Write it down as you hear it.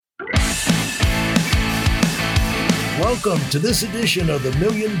Welcome to this edition of the $1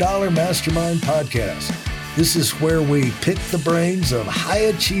 Million Mastermind Podcast. This is where we pick the brains of high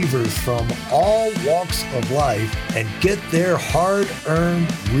achievers from all walks of life and get their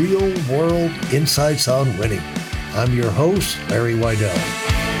hard-earned, real-world insights on winning. I'm your host, Larry Weidel.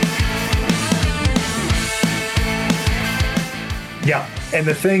 Yeah, and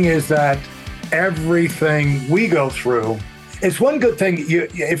the thing is that everything we go through, it's one good thing,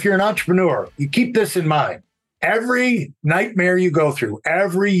 if you're an entrepreneur, you keep this in mind. Every nightmare you go through,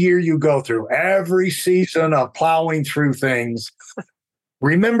 every year you go through, every season of plowing through things,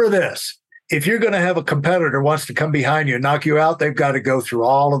 remember this. If you're going to have a competitor who wants to come behind you and knock you out, they've got to go through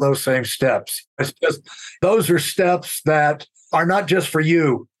all of those same steps. It's just, those are steps that are not just for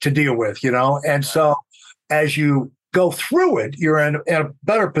you to deal with, And so as you go through it, you're in a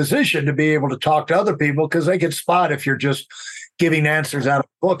better position to be able to talk to other people because they can spot if you're just giving answers out of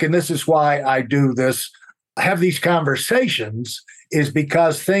a book. And this is why I do this. Have these conversations is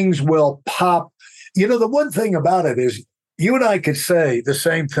because things will pop. The one thing about it is you and I could say the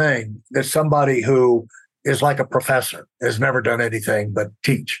same thing that somebody who is like a professor, has never done anything but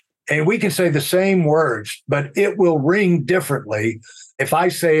teach. And we can say the same words, but it will ring differently if I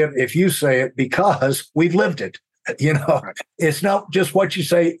say it, if you say it, because we've lived it. It's not just what you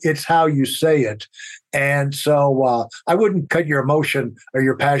say, it's how you say it. And so I wouldn't cut your emotion or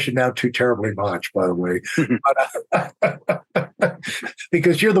your passion down too terribly much, by the way,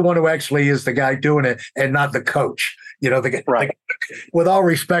 because you're the one who actually is the guy doing it and not the coach. Right. With all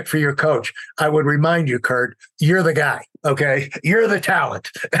respect for your coach, I would remind you, Kurt, you're the guy. Okay. You're the talent.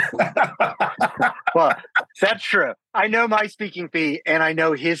 Well, that's true. I know my speaking fee and I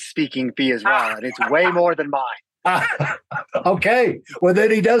know his speaking fee as well. And it's way more than mine. Okay. Well,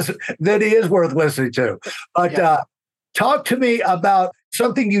 then he is worth listening to. But talk to me about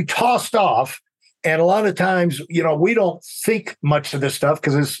something you tossed off. And a lot of times, we don't think much of this stuff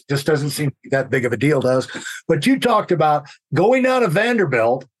because it just doesn't seem that big of a deal to us. But you talked about going out of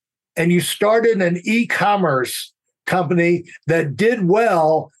Vanderbilt and you started an e-commerce company that did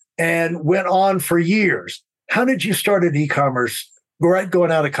well and went on for years. How did you start an e-commerce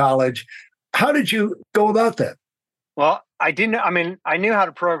going out of college? How did you go about that? Well, I knew how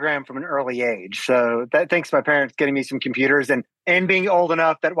to program from an early age. So that thanks to my parents getting me some computers and being old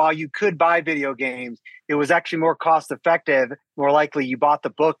enough that while you could buy video games, it was actually more cost effective. More likely you bought the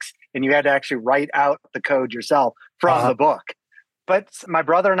books and you had to actually write out the code yourself from the book. But my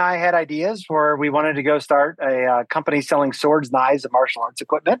brother and I had ideas where we wanted to go start a company selling swords, knives, and martial arts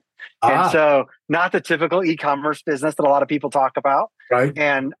equipment. And so not the typical e-commerce business that a lot of people talk about. Right.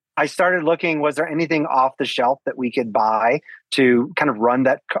 And I started looking, was there anything off the shelf that we could buy to kind of run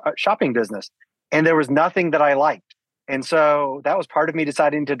that shopping business? And there was nothing that I liked. And so that was part of me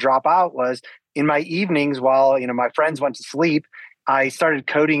deciding to drop out was in my evenings while, my friends went to sleep, I started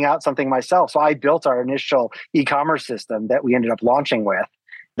coding out something myself. So I built our initial e-commerce system that we ended up launching with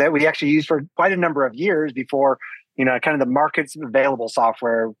that we actually used for quite a number of years before, kind of the market's available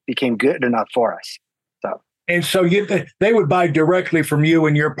software became good enough for us. And so they would buy directly from you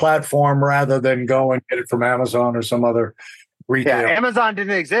and your platform rather than go and get it from Amazon or some other retail. Yeah, Amazon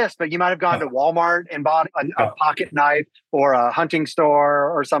didn't exist, but you might have gone to Walmart and bought a pocket knife or a hunting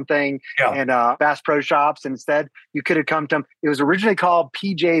store or something and Bass Pro Shops. Instead, you could have come to them. It was originally called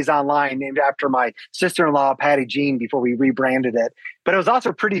PJ's Online, named after my sister-in-law, Patty Jean, before we rebranded it. But it was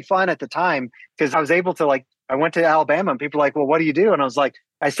also pretty fun at the time because I was able to I went to Alabama and people were like, well, what do you do? And I was like,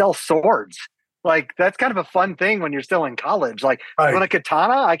 I sell swords. That's kind of a fun thing when you're still in college. You want a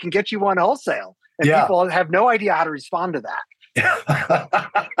katana? I can get you one wholesale. And people have no idea how to respond to that.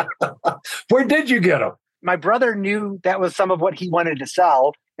 Where did you get them? My brother knew that was some of what he wanted to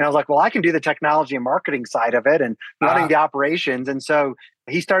sell. And I was like, well, I can do the technology and marketing side of it and running the operations. And so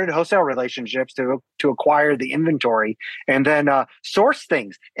he started wholesale relationships to acquire the inventory and then source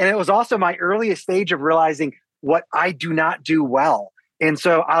things. And it was also my earliest stage of realizing what I do not do well. And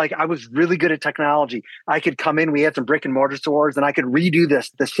so I was really good at technology. I could come in, we had some brick and mortar stores, and I could redo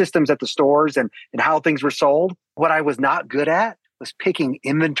the systems at the stores and how things were sold. What I was not good at was picking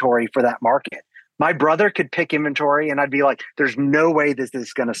inventory for that market. My brother could pick inventory and I'd be like, there's no way this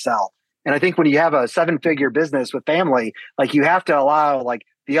is going to sell. And I think when you have a 7-figure business with family, you have to allow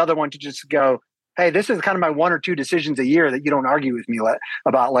the other one to just go, hey, this is kind of my 1 or 2 decisions a year that you don't argue with me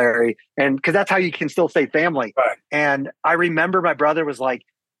about, Larry. And because that's how you can still stay family. Right. And I remember my brother was like,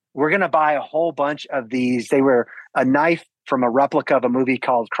 we're going to buy a whole bunch of these. They were a knife from a replica of a movie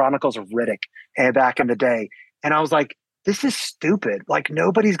called Chronicles of Riddick back in the day. And I was like, this is stupid.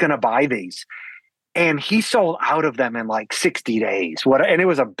 Nobody's going to buy these. And he sold out of them in 60 days. And it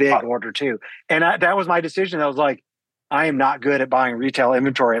was a big order too. And that was my decision. I was like, I am not good at buying retail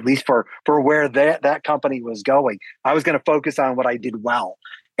inventory, at least for where that company was going. I was going to focus on what I did well.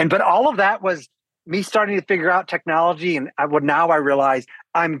 But all of that was me starting to figure out technology. And now I realize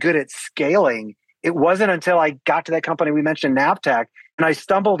I'm good at scaling. It wasn't until I got to that company we mentioned, Navtech, and I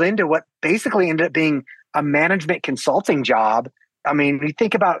stumbled into what basically ended up being a management consulting job. I mean, you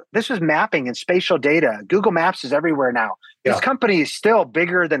think about, this was mapping and spatial data. Google Maps is everywhere now. Yeah. This company is still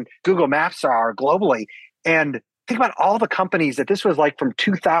bigger than Google Maps are globally. And think about all the companies that this was like from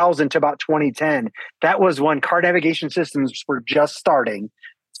 2000 to about 2010. That was when car navigation systems were just starting.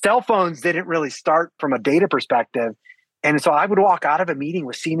 Cell phones didn't really start from a data perspective. And so I would walk out of a meeting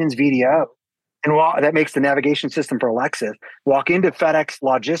with Siemens VDO, and that makes the navigation system for Lexus, walk into FedEx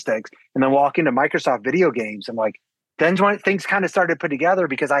Logistics, and then walk into Microsoft Video Games. And like, then when things kind of started to put together,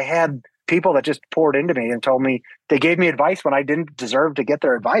 because I had people that just poured into me and told me, they gave me advice when I didn't deserve to get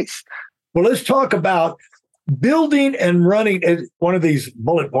their advice. Well, let's talk about building and running. One of these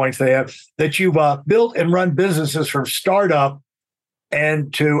bullet points they have, that you've built and run businesses from startup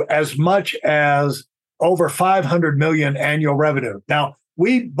and to as much as over 500 million annual revenue. Now,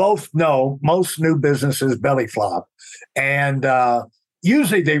 we both know most new businesses belly flop, and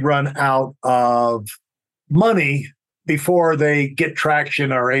usually they run out of money before they get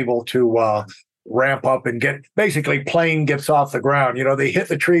traction or able to ramp up and get, basically plane gets off the ground. You know, they hit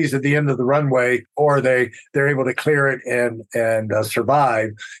the trees at the end of the runway, or they're able to clear it and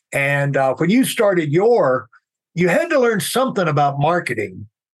survive. And when you started you had to learn something about marketing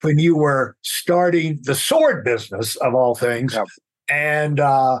when you were starting the sword business of all things. Yep. And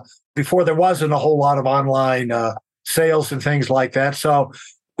before there wasn't a whole lot of online sales and things like that. So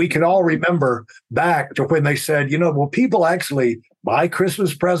we can all remember back to when they said, will people actually buy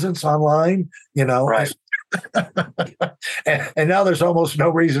Christmas presents online? Right. and now there's almost no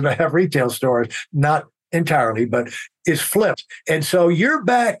reason to have retail stores, not entirely, but it's flipped. And so you're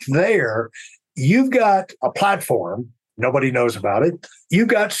back there. You've got a platform. Nobody knows about it. You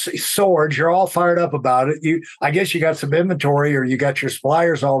got swords. You're all fired up about it. I guess you got some inventory, or you got your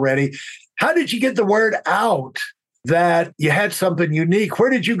suppliers already. How did you get the word out that you had something unique? Where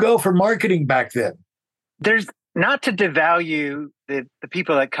did you go for marketing back then? There's not to devalue the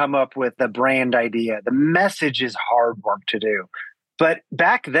people that come up with the brand idea. The message is hard work to do. But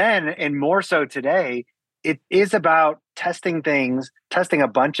back then, and more so today, it is about testing things, testing a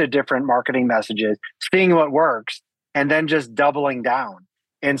bunch of different marketing messages, seeing what works, and then just doubling down.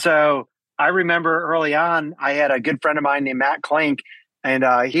 And so I remember early on, I had a good friend of mine named Matt Klink, and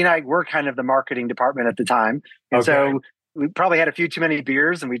he and I were kind of the marketing department at the time. And so we probably had a few too many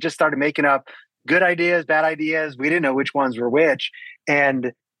beers, and we just started making up good ideas, bad ideas. We didn't know which ones were which. And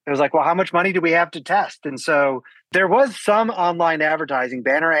it was like, well, how much money do we have to test? And so there was some online advertising,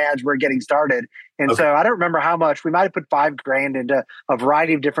 banner ads were getting started. And so I don't remember how much. We might have put $5,000 into a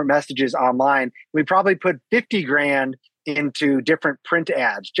variety of different messages online. We probably put $50,000 into different print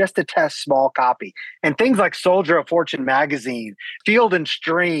ads just to test small copy. And things like Soldier of Fortune magazine, Field and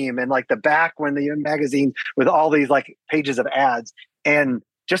Stream, and like the back when the magazine with all these like pages of ads, and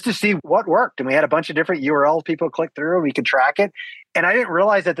just to see what worked. And we had a bunch of different URLs people click through, and we could track it. And I didn't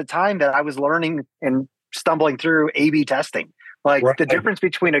realize at the time that I was learning and stumbling through A/B testing. Like the difference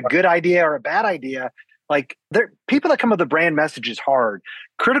between a good idea or a bad idea, like people that come up with a brand message is hard.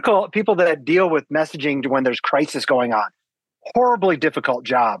 Critical people that deal with messaging when there's crisis going on, horribly difficult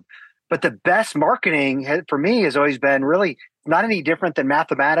job. But the best marketing for me has always been really not any different than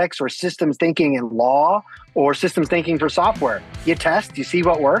mathematics or systems thinking in law or systems thinking for software. You test, you see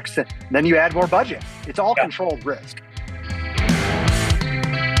what works, and then you add more budget. It's all controlled risk.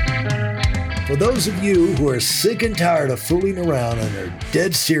 For those of you who are sick and tired of fooling around and are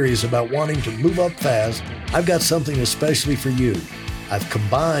dead serious about wanting to move up fast, I've got something especially for you. I've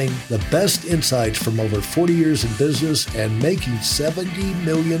combined the best insights from over 40 years in business and making $70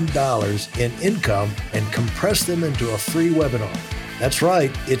 million in income and compressed them into a free webinar. That's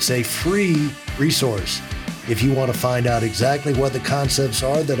right, it's a free resource. If you want to find out exactly what the concepts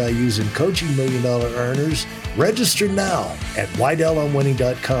are that I use in coaching $1 million earners, register now at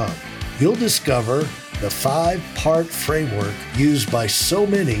WeidelOnWinning.com. You'll discover the 5-part framework used by so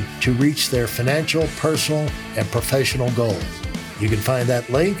many to reach their financial, personal, and professional goals. You can find that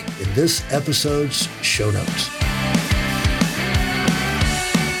link in this episode's show notes.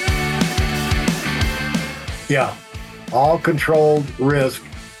 Yeah, all controlled risk,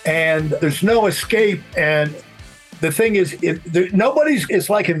 and there's no escape. And the thing is, it's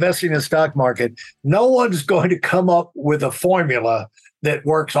like investing in the stock market. No one's going to come up with a formula that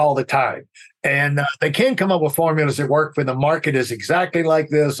works all the time. And they can come up with formulas that work when the market is exactly like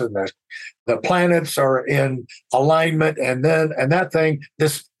this and the planets are in alignment. And that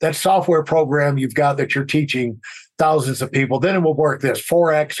software program you've got that you're teaching thousands of people, then it will work this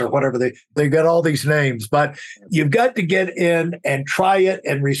Forex or whatever. They got all these names, but you've got to get in and try it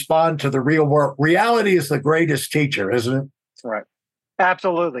and respond to the real world. Reality is the greatest teacher, isn't it? Right.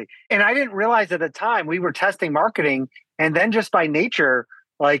 Absolutely. And I didn't realize at the time we were testing marketing, and then just by nature,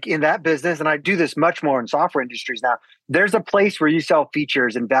 like in that business, and I do this much more in software industries now, there's a place where you sell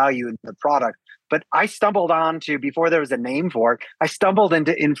features and value in the product. But I stumbled onto, before there was a name for it, I stumbled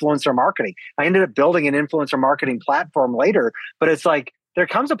into influencer marketing. I ended up building an influencer marketing platform later, but it's like, there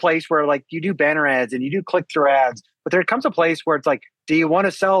comes a place where like you do banner ads and you do click-through ads, but there comes a place where it's like, do you want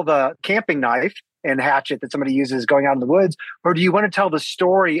to sell the camping knife and hatchet that somebody uses going out in the woods? Or do you want to tell the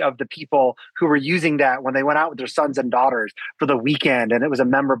story of the people who were using that when they went out with their sons and daughters for the weekend and it was a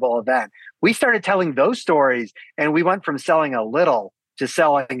memorable event? We started telling those stories, and we went from selling a little to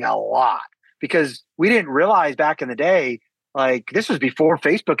selling a lot, because we didn't realize back in the day, like this was before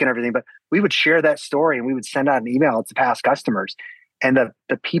Facebook and everything, but we would share that story and we would send out an email to past customers. And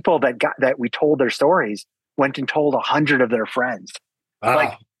the people that we told their stories went and told 100 of their friends. Wow.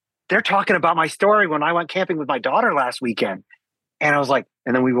 Like, they're talking about my story when I went camping with my daughter last weekend. And I was like,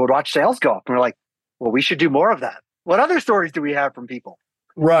 and then we would watch sales go up. And we're like, well, we should do more of that. What other stories do we have from people?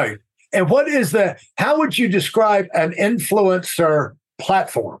 Right. And how would you describe an influencer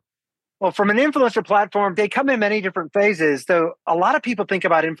platform? Well, from an influencer platform, they come in many different phases. So a lot of people think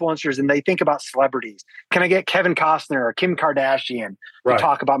about influencers and they think about celebrities. Can I get Kevin Costner or Kim Kardashian to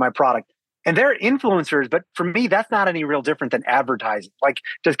talk about my product? And they're influencers, but for me, that's not any real different than advertising. Like,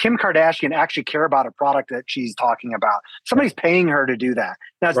 does Kim Kardashian actually care about a product that she's talking about? Somebody's paying her to do that.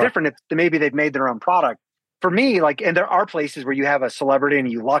 Now, it's different if maybe they've made their own product. For me, like, and there are places where you have a celebrity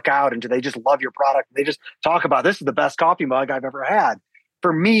and you luck out and they just love your product. They just talk about, this is the best coffee mug I've ever had.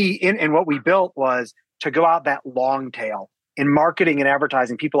 For me, in what we built was to go out that long tail. In marketing and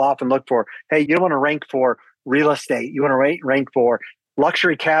advertising, people often look for, hey, you don't want to rank for real estate. You want to rank for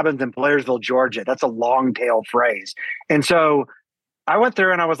luxury cabins in Blairsville, Georgia. That's a long tail phrase. And so I went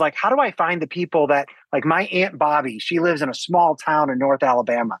through and I was like, how do I find the people that, like my Aunt Bobby, she lives in a small town in North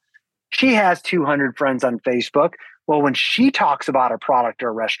Alabama. She has 200 friends on Facebook. Well, when she talks about a product or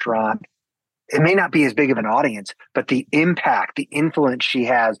a restaurant, it may not be as big of an audience, but the impact, the influence she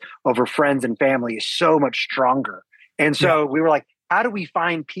has over friends and family is so much stronger. And so we were like, how do we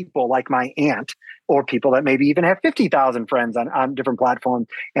find people like my aunt, or people that maybe even have 50,000 friends on different platforms?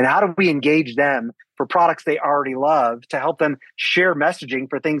 And how do we engage them for products they already love to help them share messaging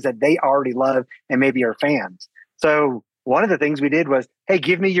for things that they already love and maybe are fans? So one of the things we did was, hey,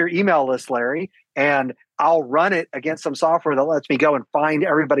 give me your email list, Larry, and I'll run it against some software that lets me go and find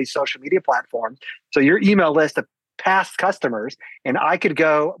everybody's social media platforms. So your email list of past customers, and I could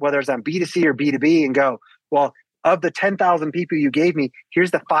go, whether it's on B2C or B2B, and go, well, of the 10,000 people you gave me, here's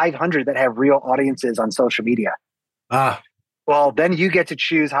the 500 that have real audiences on social media. Well, then you get to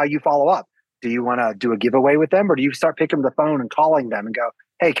choose how you follow up. Do you want to do a giveaway with them, or do you start picking up the phone and calling them and go,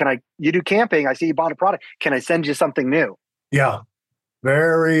 hey, you do camping? I see you bought a product. Can I send you something new? Yeah,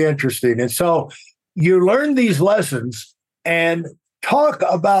 very interesting. And so you learn these lessons and talk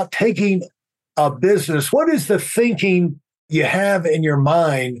about taking a business. What is the thinking you have in your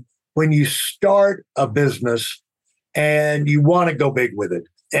mind when you start a business and you want to go big with it?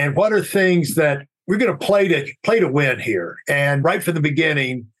 And what are things that we're going to play to win here? And right from the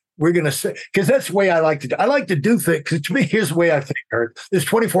beginning, we're going to say, because that's the way I like to do. I like to do things, because to me, here's the way I think, Kurt. There's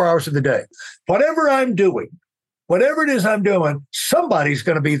 24 hours of the day. Whatever it is I'm doing, somebody's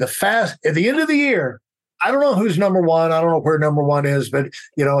going to be at the end of the year. I don't know who's number one. I don't know where number one is, but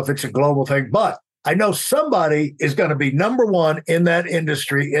if it's a global thing, but I know somebody is going to be number one in that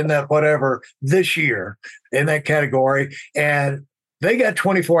industry, in that whatever, this year, in that category. And they got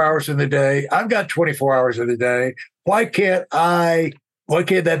 24 hours in the day. I've got 24 hours in the day. Why can't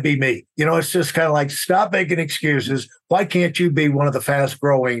that be me? It's just kind of like, stop making excuses. Why can't you be one of the fast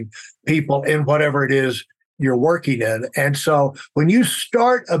growing people in whatever it is you're working in? And so when you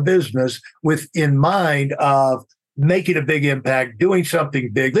start a business with in mind of making a big impact, doing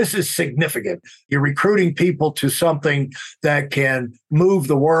something big, this is significant. You're recruiting people to something that can move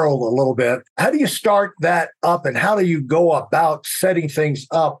the world a little bit. How do you start that up, and how do you go about setting things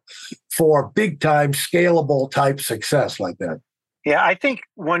up for big time, scalable type success like that? Yeah, I think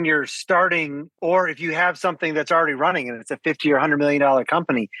when you're starting, or if you have something that's already running and it's a $50 or $100 million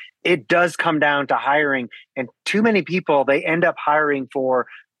company, it does come down to hiring. And too many people, they end up hiring for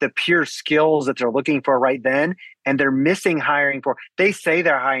the pure skills that they're looking for right then. and they're missing hiring for, they say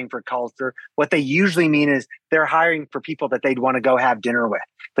they're hiring for culture. What they usually mean is they're hiring for people that they'd want to go have dinner with,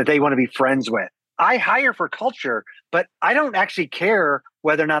 that they want to be friends with. I hire for culture, but I don't actually care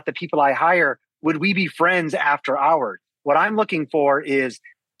whether or not the people I hire, would we be friends after hours? What I'm looking for is,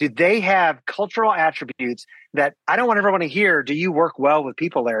 do they have cultural attributes that I don't want everyone to hear? Do you work well with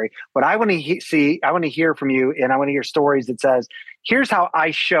people, Larry? What I want to see, I want to hear from you, and I want to hear stories that says, here's how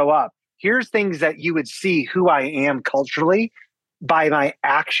I show up. Here's things that you would see who I am culturally by my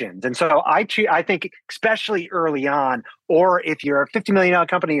actions. And so I think, especially early on, or if you're a $50 million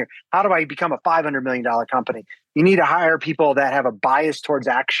company, how do I become a $500 million company? You need to hire people that have a bias towards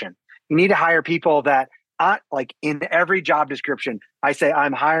action. You need to hire people that, like in every job description, I say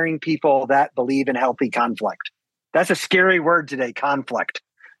I'm hiring people that believe in healthy conflict. That's a scary word today, conflict.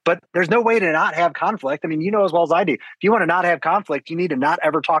 But there's no way to not have conflict. I mean, you know as well as I do, if you want to not have conflict, you need to not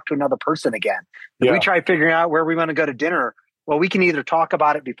ever talk to another person again. If we try figuring out where we want to go to dinner, well, we can either talk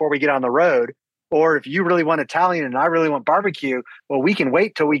about it before we get on the road, or if you really want Italian and I really want barbecue, well, we can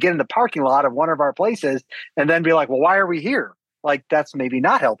wait till we get in the parking lot of one of our places and then be like, well, why are we here? Like, that's maybe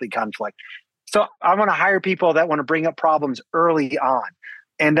not healthy conflict. So I want to hire people that want to bring up problems early on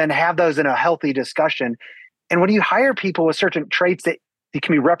and then have those in a healthy discussion. And when you hire people with certain traits that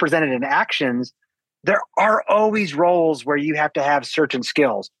can be represented in actions, there are always roles where you have to have certain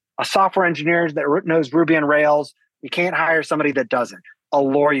skills. A software engineer that knows Ruby on Rails, you can't hire somebody that doesn't. A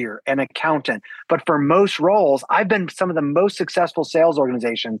lawyer, an accountant. But for most roles, I've been some of the most successful sales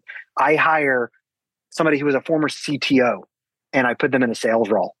organizations. I hire somebody who was a former CTO and I put them in a sales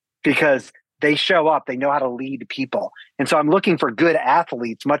role because they show up, they know how to lead people. And so I'm looking for good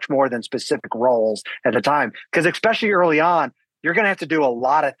athletes much more than specific roles at the time. Because especially early on, you're going to have to do a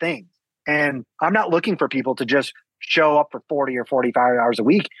lot of things. And I'm not looking for people to just show up for 40 or 45 hours a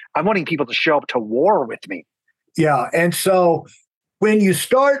week. I'm wanting people to show up to war with me. Yeah. And so when you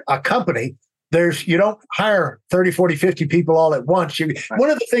start a company, you don't hire 30, 40, 50 people all at once. One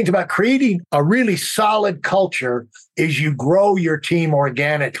of the things about creating a really solid culture is you grow your team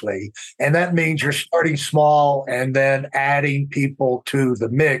organically. And that means you're starting small and then adding people to the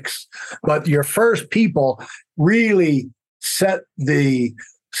mix. But your first people really set the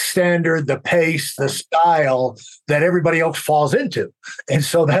standard, the pace, the style that everybody else falls into. And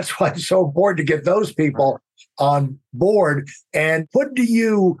so that's why it's so important to get those people on board. And what do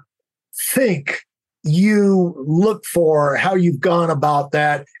you think you look for, how you've gone about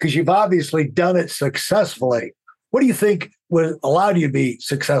that? Because you've obviously done it successfully. What do you think would allow you to be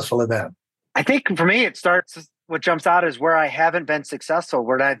successful in that? I think for me, what jumps out is where I haven't been successful,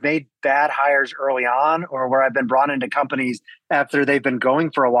 where I've made bad hires early on, or where I've been brought into companies after they've been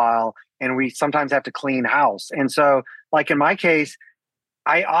going for a while, and we sometimes have to clean house. And so, like in my case,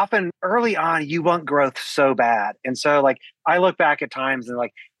 I often early on, you want growth so bad. And so like, I look back at times and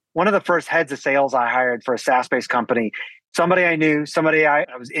like one of the first heads of sales I hired for a SaaS-based company, somebody I knew, somebody I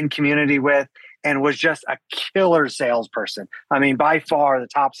was in community with, and was just a killer salesperson. I mean, by far the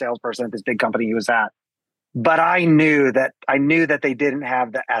top salesperson at this big company he was at. But I knew that they didn't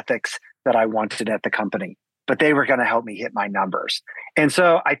have the ethics that I wanted at the company, but they were going to help me hit my numbers. And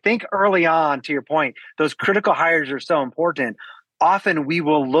so I think early on, to your point, those critical hires are so important. Often we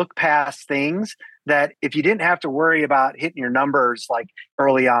will look past things that if you didn't have to worry about hitting your numbers like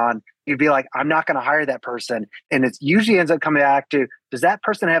early on, you'd be like, I'm not going to hire that person. And it usually ends up coming back to, does that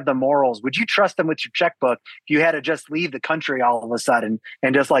person have the morals? Would you trust them with your checkbook if you had to just leave the country all of a sudden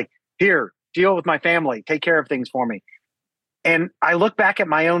and just like, here, deal with my family, take care of things for me? And I look back at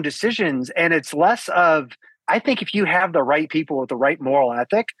my own decisions and it's less of, I think if you have the right people with the right moral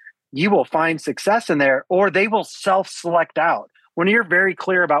ethic, you will find success in there, or they will self-select out. When you're very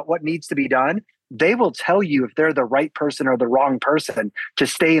clear about what needs to be done, they will tell you if they're the right person or the wrong person to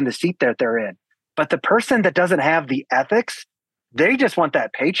stay in the seat that they're in. But the person that doesn't have the ethics, they just want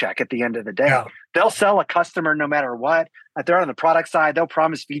that paycheck at the end of the day. Yeah. They'll sell a customer no matter what. If they're on the product side, they'll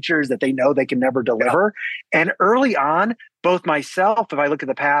promise features that they know they can never deliver. Yeah. And early on, both myself, if I look at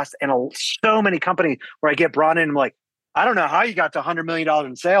the past, and so many companies where I get brought in, I'm like, I don't know how you got to $100 million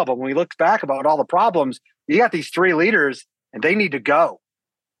in sale, but when we look back about all the problems, you got these 3 leaders and they need to go.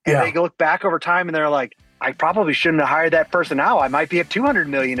 And they look back over time and they're like, I probably shouldn't have hired that person now. I might be at 200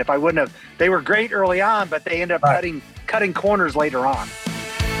 million if I wouldn't have. They were great early on, but they end up cutting corners later on.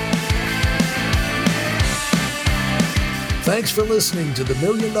 Thanks for listening to the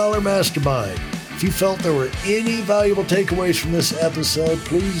 $1 Million Mastermind. If you felt there were any valuable takeaways from this episode,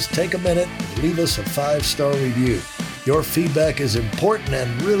 please take a minute and leave us a 5-star review. Your feedback is important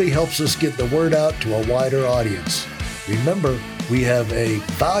and really helps us get the word out to a wider audience. Remember, We have a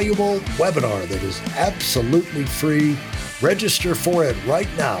valuable webinar that is absolutely free. Register for it right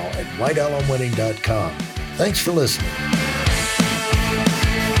now at whitealumwinning.com. Thanks for listening.